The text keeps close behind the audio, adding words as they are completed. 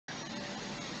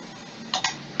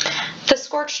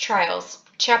Scorch Trials,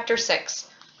 Chapter 6.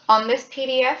 On this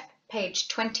PDF, page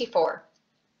 24.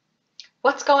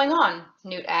 What's going on?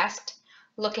 Newt asked,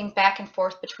 looking back and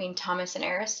forth between Thomas and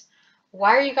Eris.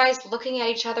 Why are you guys looking at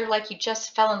each other like you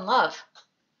just fell in love?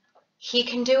 He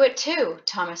can do it too,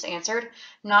 Thomas answered,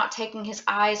 not taking his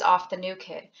eyes off the new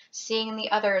kid, seeing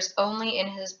the others only in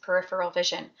his peripheral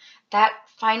vision. That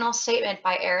final statement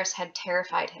by Eris had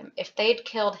terrified him. If they'd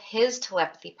killed his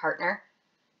telepathy partner...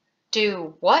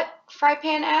 Do what?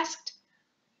 Frypan asked.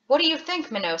 What do you think?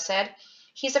 Minot said.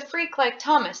 He's a freak like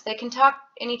Thomas. They can talk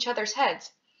in each other's heads.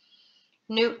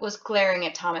 Newt was glaring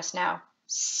at Thomas now.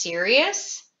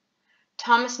 Serious?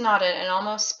 Thomas nodded and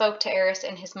almost spoke to Eris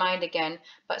in his mind again,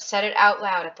 but said it out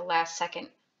loud at the last second.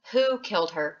 Who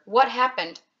killed her? What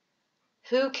happened?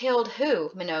 Who killed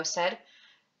who? Minot said.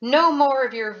 No more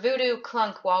of your voodoo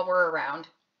clunk while we're around.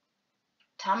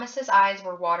 Thomas's eyes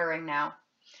were watering now.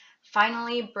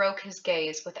 Finally broke his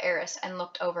gaze with Eris and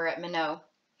looked over at Minot.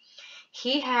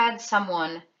 He had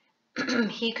someone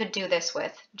he could do this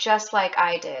with, just like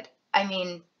I did.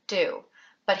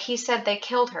 But he said they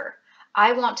killed her.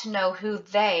 I want to know who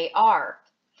they are.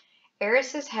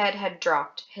 Eris's head had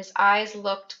dropped. His eyes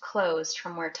looked closed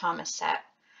from where Thomas sat.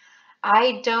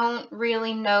 I don't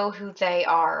really know who they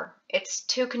are. It's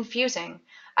too confusing.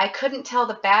 I couldn't tell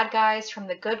the bad guys from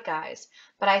the good guys,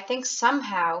 but I think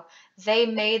somehow they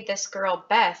made this girl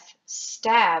Beth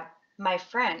stab my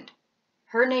friend.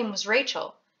 Her name was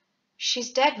Rachel.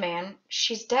 She's dead, man.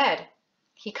 She's dead.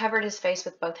 He covered his face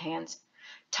with both hands.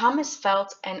 Thomas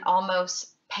felt an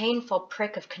almost painful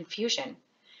prick of confusion.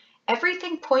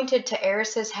 Everything pointed to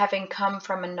Eris's having come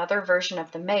from another version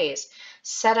of the maze,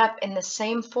 set up in the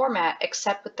same format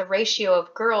except with the ratio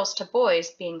of girls to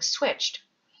boys being switched.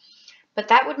 But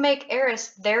that would make Eris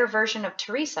their version of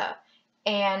Teresa,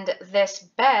 and this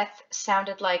Beth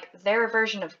sounded like their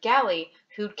version of Gally,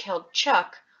 who'd killed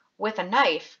Chuck with a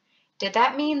knife. Did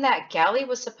that mean that Gally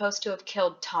was supposed to have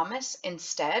killed Thomas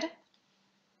instead?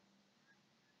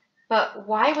 But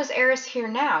why was Eris here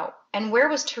now? And where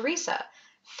was Teresa?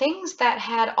 Things that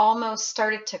had almost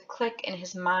started to click in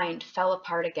his mind fell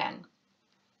apart again.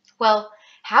 Well,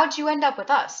 how'd you end up with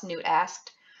us? Newt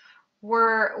asked.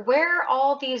 Where are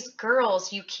all these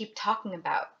girls you keep talking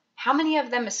about? How many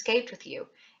of them escaped with you?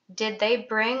 Did they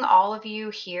bring all of you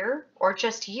here, or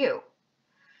just you?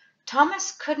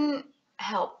 Thomas couldn't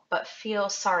help but feel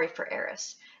sorry for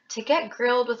Eris. To get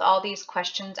grilled with all these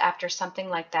questions after something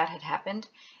like that had happened,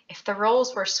 if the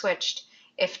roles were switched,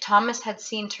 if Thomas had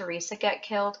seen Teresa get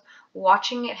killed,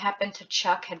 watching it happen to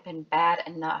Chuck had been bad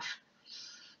enough.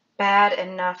 Bad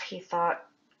enough, he thought.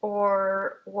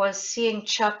 Or was seeing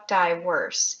Chuck die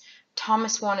worse?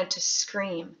 Thomas wanted to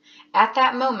scream. At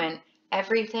that moment,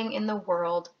 everything in the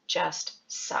world just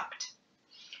sucked.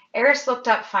 Eris looked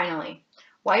up finally,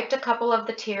 wiped a couple of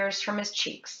the tears from his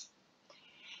cheeks.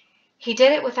 He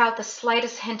did it without the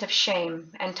slightest hint of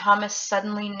shame, and Thomas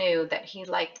suddenly knew that he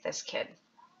liked this kid.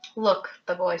 Look,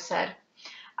 the boy said,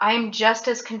 I am just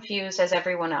as confused as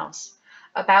everyone else.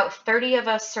 About 30 of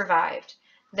us survived.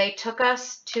 They took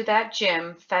us to that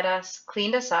gym, fed us,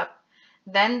 cleaned us up.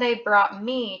 Then they brought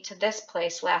me to this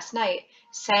place last night,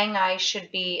 saying I should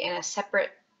be in a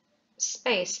separate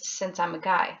space since I'm a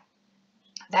guy.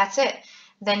 That's it.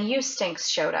 Then you Stinks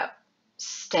showed up.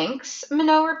 Stinks?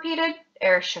 Minot repeated.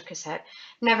 Eris shook his head.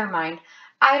 Never mind.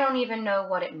 I don't even know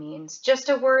what it means. Just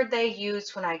a word they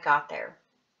used when I got there.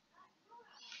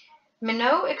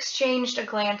 Minot exchanged a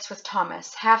glance with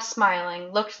Thomas, half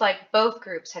smiling. Looked like both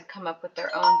groups had come up with their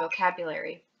own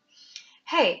vocabulary.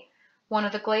 Hey, one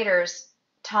of the gladers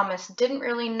Thomas didn't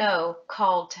really know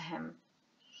called to him.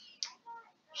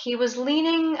 He was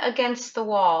leaning against the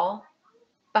wall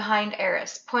behind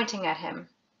Eris, pointing at him.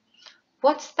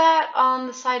 What's that on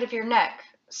the side of your neck?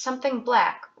 Something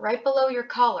black, right below your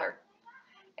collar.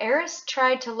 Eris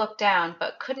tried to look down,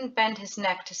 but couldn't bend his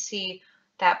neck to see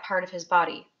that part of his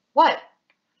body. What?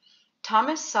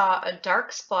 Thomas saw a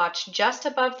dark splotch just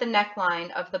above the neckline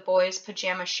of the boy's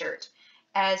pajama shirt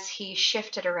as he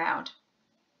shifted around.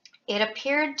 It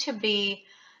appeared to be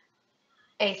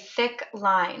a thick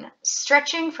line,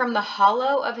 stretching from the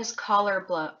hollow of his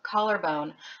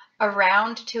collarbone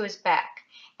around to his back,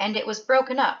 and it was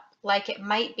broken up, like it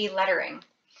might be lettering.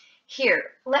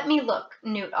 Here, let me look,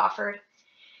 Newt offered.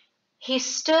 He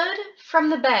stood from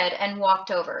the bed and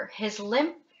walked over, his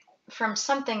limp from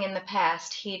something in the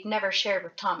past he'd never shared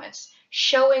with Thomas,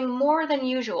 showing more than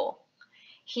usual.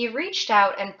 He reached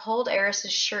out and pulled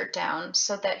Eris's shirt down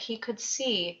so that he could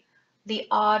see the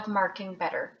odd marking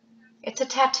better. It's a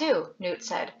tattoo, Newt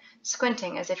said,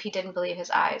 squinting as if he didn't believe his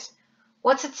eyes.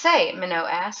 What's it say? Minot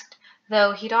asked.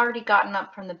 though he'd already gotten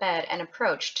up from the bed and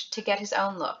approached to get his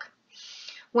own look.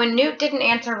 When Newt didn't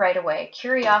answer right away,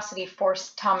 curiosity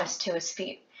forced Thomas to his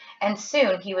feet, and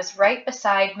soon he was right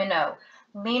beside Minot,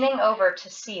 leaning over to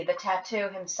see the tattoo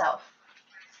himself.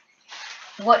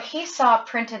 What he saw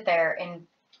printed there in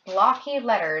blocky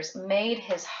letters made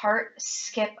his heart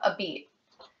skip a beat.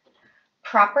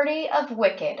 Property of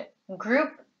Wicked,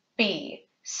 Group B,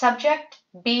 Subject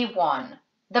B1,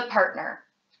 the partner.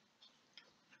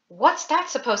 What's that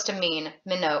supposed to mean?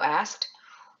 Minot asked.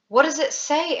 What does it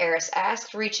say? Eris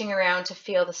asked, reaching around to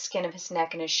feel the skin of his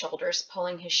neck and his shoulders,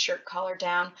 pulling his shirt collar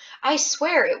down. I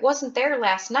swear it wasn't there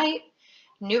last night.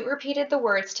 Newt repeated the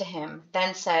words to him,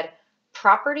 then said,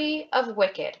 Property of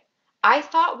Wicked. I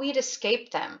thought we'd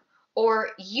escaped them.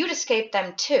 Or you'd escaped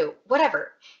them too.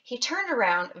 Whatever. He turned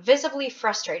around, visibly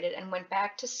frustrated, and went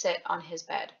back to sit on his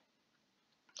bed.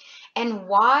 And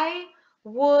why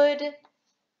would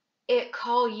it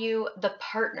call you the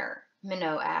partner?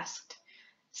 Minot asked,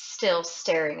 still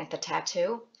staring at the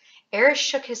tattoo. Eris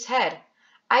shook his head.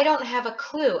 I don't have a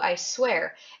clue, I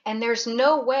swear, and there's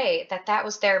no way that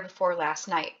was there before last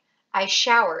night. I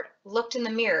showered, looked in the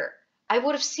mirror. I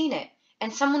would have seen it,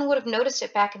 and someone would have noticed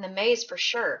it back in the maze for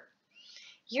sure.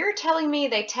 You're telling me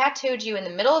they tattooed you in the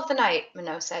middle of the night,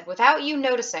 Minot said, without you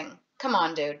noticing. Come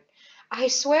on, dude. I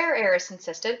swear, Eris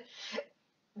insisted.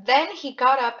 Then he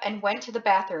got up and went to the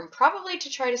bathroom, probably to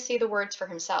try to see the words for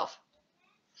himself.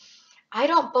 I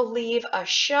don't believe a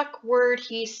shuck word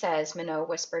he says, Minot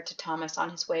whispered to Thomas on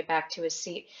his way back to his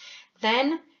seat.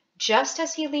 Then, just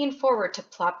as he leaned forward to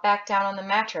plop back down on the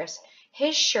mattress,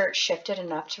 his shirt shifted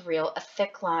enough to reveal a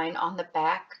thick line on the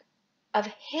back of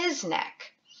his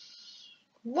neck.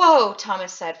 Whoa,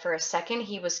 Thomas said for a second.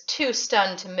 He was too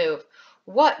stunned to move.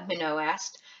 What? Minot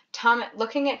asked,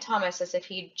 looking at Thomas as if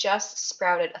he'd just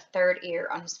sprouted a third ear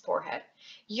on his forehead.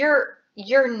 Your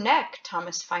neck,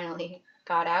 Thomas finally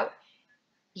got out.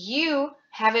 You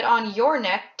have it on your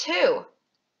neck, too.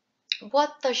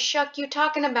 What the shuck you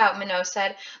talking about? Minot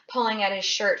said, pulling at his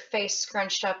shirt, face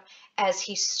scrunched up as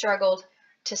he struggled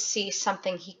to see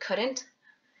something he couldn't.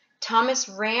 Thomas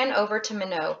ran over to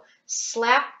Minot,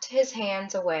 slapped his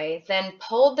hands away, then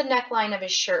pulled the neckline of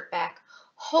his shirt back.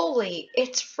 Holy,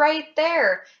 it's right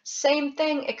there. Same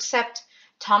thing, except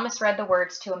Thomas read the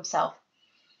words to himself.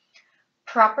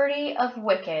 Property of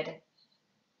Wicked.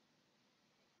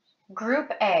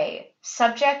 Group A,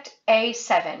 Subject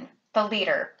A7, the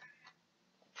leader.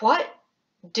 What?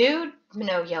 Dude,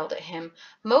 Minot yelled at him.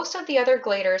 Most of the other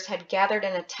gladers had gathered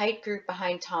in a tight group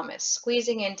behind Thomas,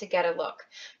 squeezing in to get a look.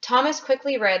 Thomas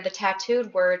quickly read the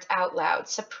tattooed words out loud,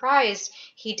 surprised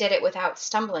he did it without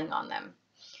stumbling on them.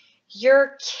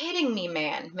 You're kidding me,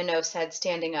 man, Minot said,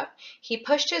 standing up. He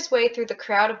pushed his way through the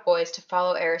crowd of boys to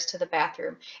follow Eris to the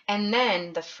bathroom, and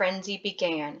then the frenzy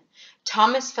began.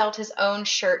 Thomas felt his own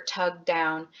shirt tug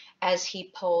down as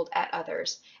he pulled at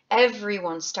others.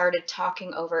 Everyone started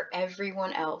talking over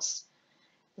everyone else.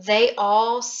 They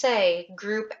all say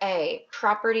Group A,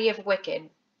 Property of Wicked,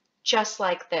 just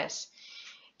like this.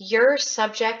 You're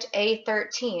Subject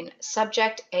A13,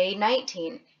 Subject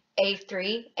A19,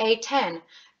 A3, A10.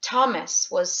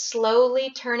 Thomas was slowly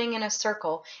turning in a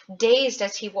circle, dazed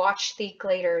as he watched the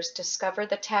gladers discover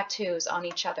the tattoos on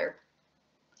each other.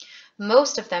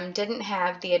 Most of them didn't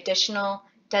have the additional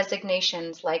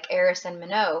designations like Eris and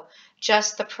Minot,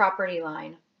 just the property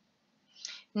line.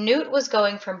 Newt was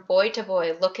going from boy to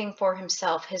boy looking for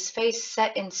himself, his face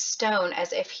set in stone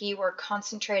as if he were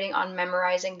concentrating on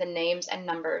memorizing the names and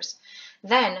numbers.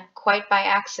 Then, quite by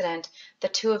accident, the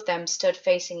two of them stood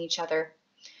facing each other.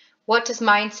 What does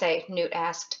mine say? Newt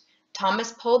asked.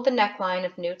 Thomas pulled the neckline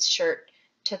of Newt's shirt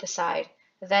to the side,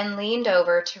 then leaned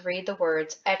over to read the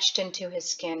words etched into his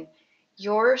skin.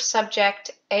 You're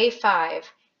Subject A5,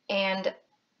 and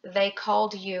they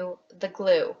called you the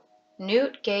Glue.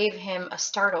 Newt gave him a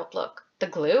startled look. The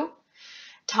Glue?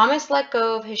 Thomas let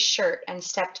go of his shirt and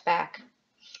stepped back.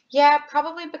 Yeah,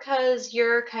 probably because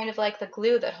you're kind of like the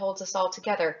glue that holds us all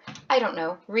together. I don't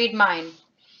know. Read mine.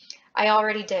 I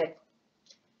already did.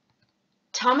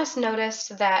 Thomas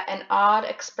noticed that an odd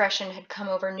expression had come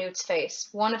over Newt's face,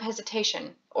 one of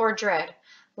hesitation or dread,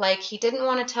 like he didn't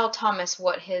want to tell Thomas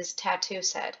what his tattoo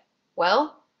said.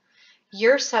 Well,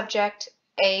 you're Subject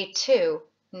A2,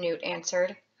 Newt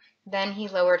answered. Then he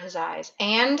lowered his eyes.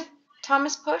 And?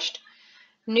 Thomas pushed.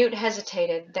 Newt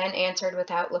hesitated, then answered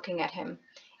without looking at him.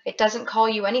 It doesn't call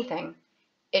you anything.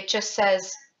 It just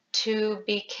says, to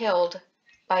be killed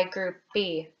by Group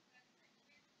B.